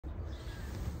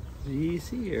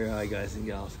Easy here, hi guys and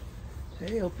gals.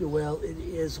 Hey, hope you're well. It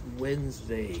is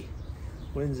Wednesday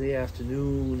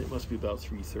afternoon. It must be about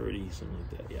 3:30, something like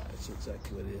that. Yeah, that's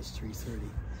exactly what it is, 3:30.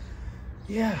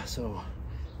 Yeah, so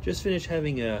just finished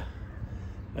having a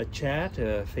chat,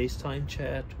 a FaceTime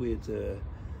chat with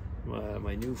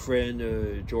my new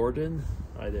friend Jordan.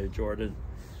 Hi there, Jordan.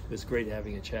 It was great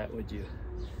having a chat with you.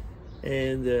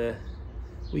 And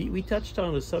we touched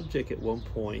on a subject at one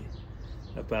point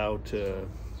about a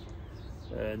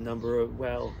number of,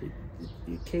 well,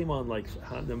 it came on like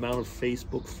the amount of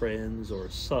Facebook friends or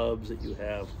subs that you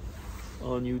have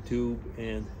on YouTube,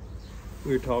 and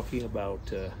we were talking about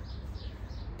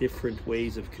different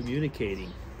ways of communicating.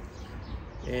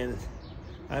 And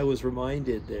I was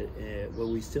reminded that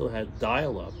when we still had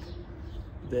dial-up,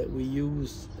 that we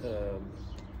used,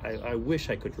 I wish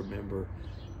I could remember,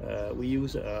 we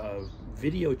used a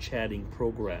video chatting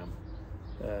program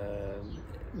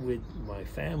with my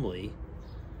family.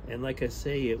 And like I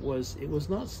say, it was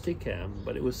not Stickam,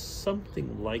 but it was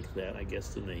something like that, I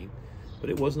guess the name. But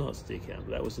it was not Stickam,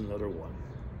 that was another one.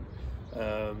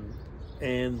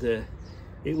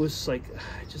 It was like,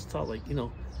 I just thought, like, you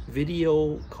know,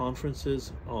 video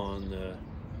conferences on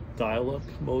dial-up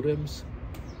modems.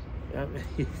 I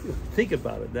mean, think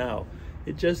about it now.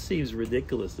 It just seems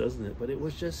ridiculous, doesn't it? But it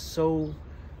was just so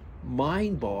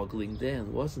mind-boggling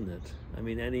then, wasn't it? I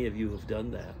mean, any of you have done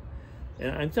that. And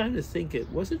I'm trying to think,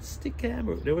 was it Stickam,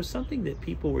 or there was something that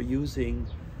people were using.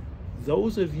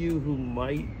 Those of you who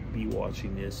might be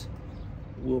watching this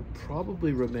will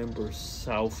probably remember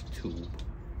SouthTube.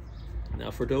 Now,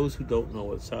 for those who don't know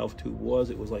what SouthTube was,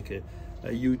 it was like a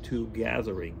YouTube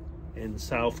gathering, and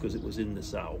South because it was in the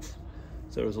South.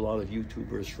 So there was a lot of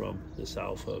YouTubers from the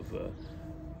South of the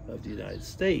United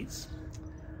States.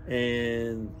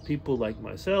 And people like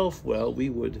myself, well,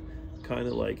 we would kind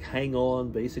of like hang on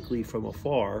basically from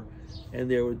afar, and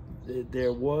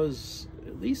there was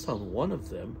at least on one of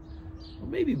them, or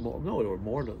maybe more, no, there were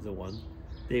more than one.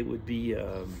 They would be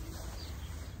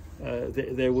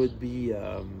there would be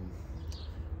a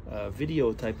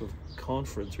video type of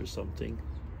conference or something.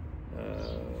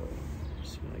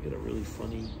 I get a really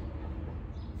funny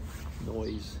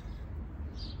noise.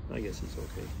 I guess it's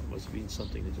okay. It must have been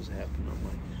something that just happened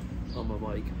on my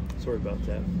mic. Sorry about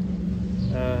that.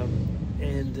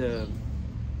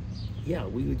 Yeah,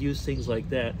 we would use things like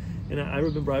that. And I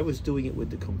remember I was doing it with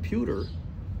the computer,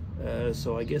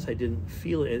 so I guess I didn't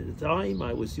feel it at the time.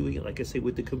 I was doing it, like I say,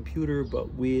 with the computer,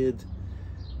 but with,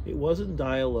 it wasn't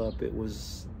dial-up, it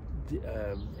was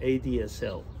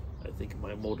ADSL, I think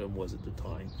my modem was at the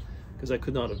time, because I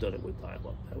could not have done it with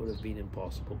dial-up. That would have been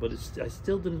impossible. But I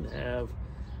still didn't have,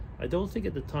 I don't think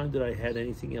at the time that I had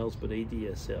anything else but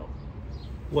ADSL.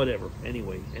 Whatever,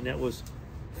 anyway, and that was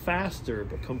faster,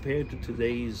 but compared to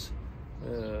today's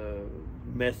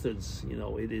methods, you know,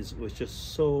 was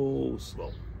just so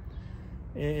slow.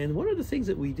 And one of the things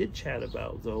that we did chat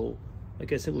about, though,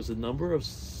 like I said, was the number of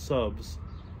subs.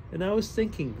 And I was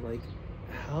thinking, like,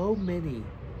 how many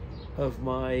of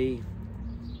my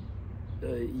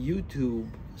YouTube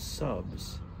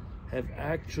subs have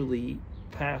actually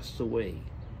passed away?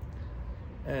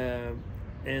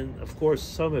 And of course,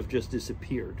 some have just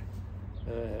disappeared,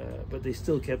 but they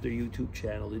still kept their YouTube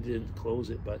channel. They didn't close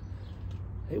it, but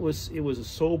it was a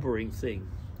sobering thing.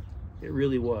 It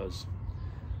really was.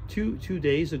 Two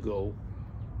days ago,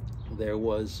 there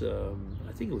was,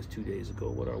 I think it was 2 days ago.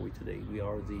 What are we today? We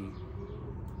are the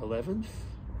 11th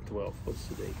or 12th. What's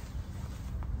today?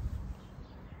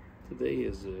 Today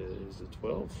is the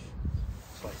 12th.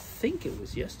 So I think it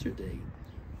was yesterday.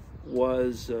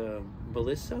 Was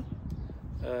Melissa.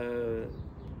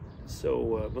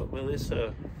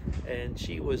 Melissa, and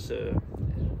she was,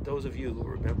 those of you who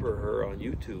remember her on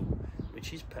YouTube, I mean,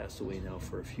 she's passed away now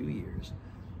for a few years,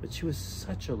 but she was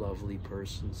such a lovely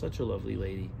person, such a lovely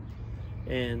lady.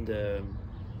 And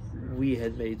we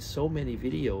had made so many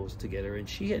videos together, and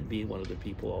she had been one of the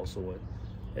people also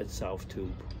at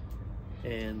SouthTube.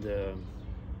 And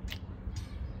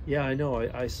yeah, I know,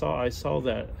 I saw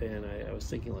that, and I was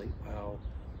thinking, like, wow,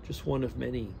 just one of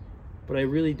many. But I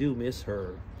really do miss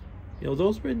her. You know,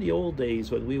 those were in the old days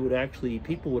when we would actually,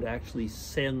 people would actually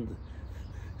send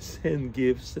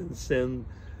gifts and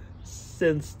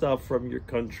send stuff from your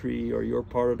country or your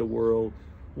part of the world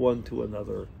one to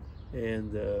another.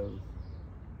 And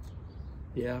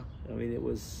yeah, I mean, it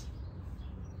was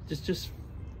just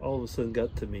all of a sudden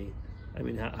got to me. I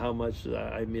mean, how much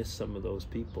I miss some of those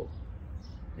people.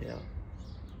 Yeah,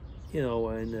 you know,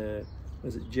 and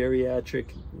was it geriatric?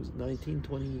 It was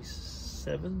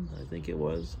 1927, I think it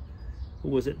was, who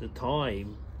was at the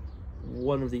time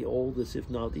one of the oldest, if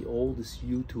not the oldest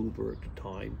YouTuber at the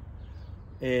time.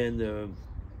 and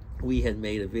we had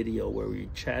made a video where we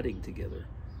were chatting together,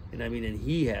 and I mean, and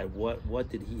he had what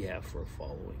did he have for a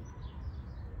following?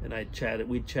 And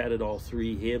we chatted all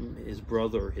three, him, his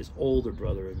brother, his older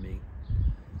brother, and me.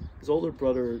 His older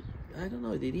brother, I don't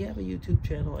know, did he have a YouTube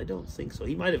channel? I don't think so.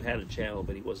 He might have had a channel,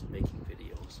 but he wasn't making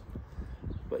videos.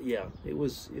 But yeah, it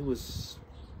was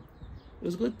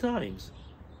good times.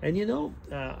 And you know,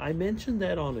 I mentioned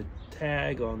that on a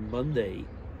tag on Monday,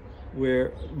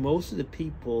 where most of the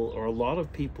people, or a lot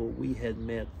of people we had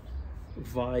met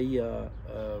via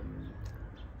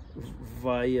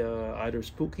either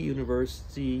Spooky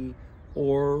University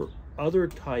or other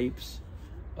types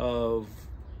of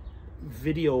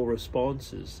video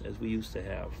responses as we used to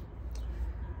have.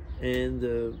 And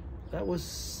that was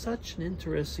such an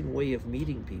interesting way of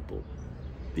meeting people,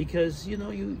 because you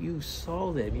know, you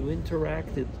saw them, you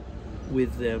interacted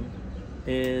with them.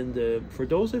 And for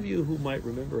those of you who might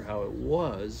remember how it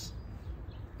was,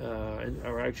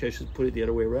 or actually I should put it the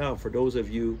other way around, for those of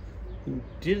you who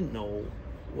didn't know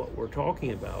what we're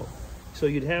talking about, so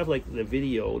you'd have like the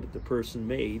video that the person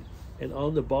made, and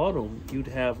on the bottom you'd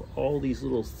have all these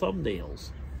little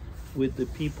thumbnails with the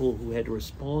people who had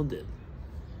responded.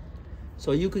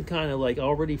 So you could kind of like,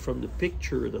 already from the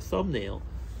picture, the thumbnail,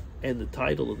 and the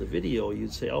title of the video,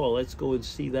 you'd say, oh, let's go and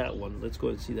see that one, let's go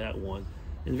and see that one.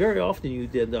 And very often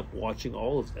you'd end up watching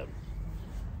all of them.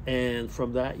 And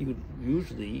from that you'd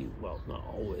usually, well, not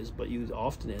always, but you'd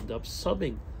often end up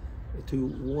subbing to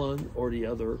one or the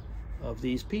other of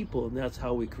these people. And that's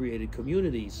how we created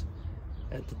communities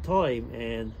at the time.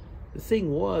 And the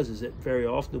thing was, is that very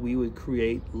often we would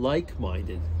create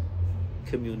like-minded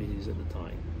communities at the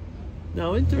time.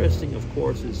 Now, interesting, of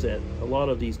course, is that a lot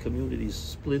of these communities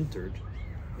splintered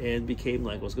and became,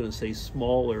 like I was going to say,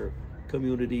 smaller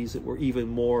communities that were even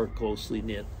more closely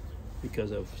knit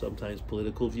because of sometimes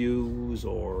political views,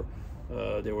 or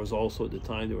there was also at the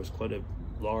time, there was quite a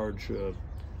large,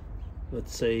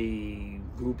 let's say,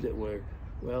 group that were,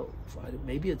 well,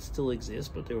 maybe it still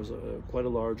exists, but there was quite a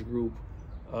large group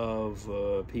of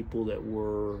people that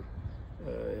were,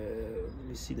 let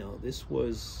me see now, this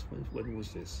was, when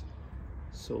was this?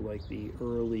 So like the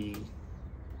early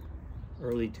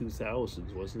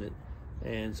 2000s, wasn't it?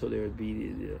 And so there would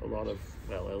be a lot of,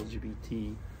 well,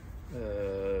 LGBT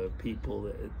people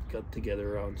that got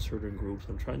together around certain groups.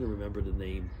 I'm trying to remember the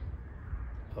name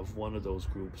of one of those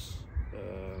groups.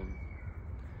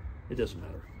 It doesn't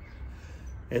matter.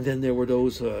 And then there were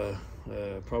those,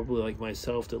 probably like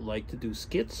myself, that liked to do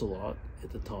skits a lot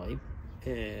at the time.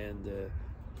 And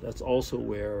that's also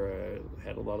where I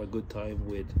had a lot of good time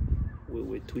with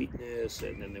Tweetness.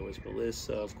 And then there was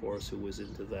Melissa, of course, who was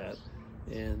into that.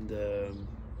 And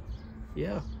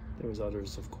yeah, there was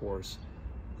others, of course.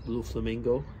 Blue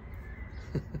Flamingo.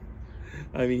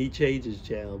 I mean, he changed his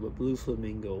channel, but Blue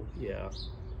Flamingo, yeah,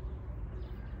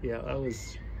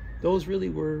 those really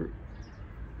were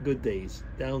good days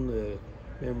down the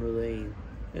memory lane.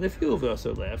 And a few of us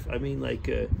are left. I mean, like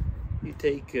you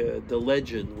take the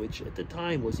legend, which at the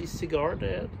time was he Cigar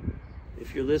Dad.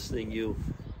 If you're listening,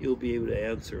 you'll be able to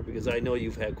answer, because I know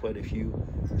you've had quite a few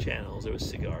channels. There was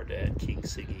Cigar Dad, King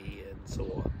Siggy, and so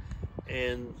on.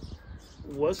 And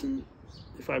wasn't,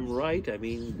 if I'm right, I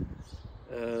mean,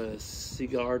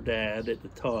 Cigar Dad at the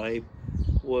time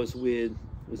was it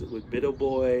with Biddle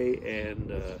Boy,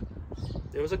 and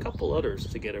there was a couple others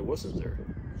together, wasn't there?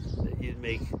 That you'd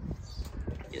make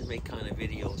kind of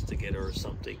videos together or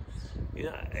something. You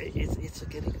know, it's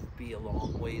getting to be a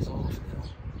long ways off now.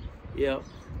 Yeah.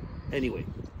 Anyway,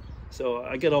 so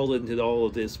I get all into all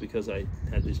of this because I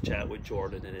had this chat with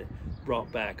Jordan, and it brought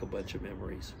back a bunch of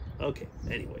memories. Okay,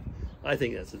 anyway, I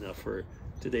think that's enough for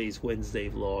today's Wednesday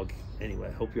vlog. Anyway,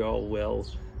 I hope you're all well,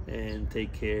 and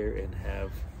take care, and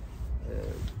have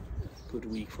a good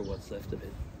week for what's left of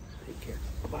it. Take care.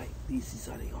 Bye-bye. DC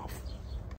signing off.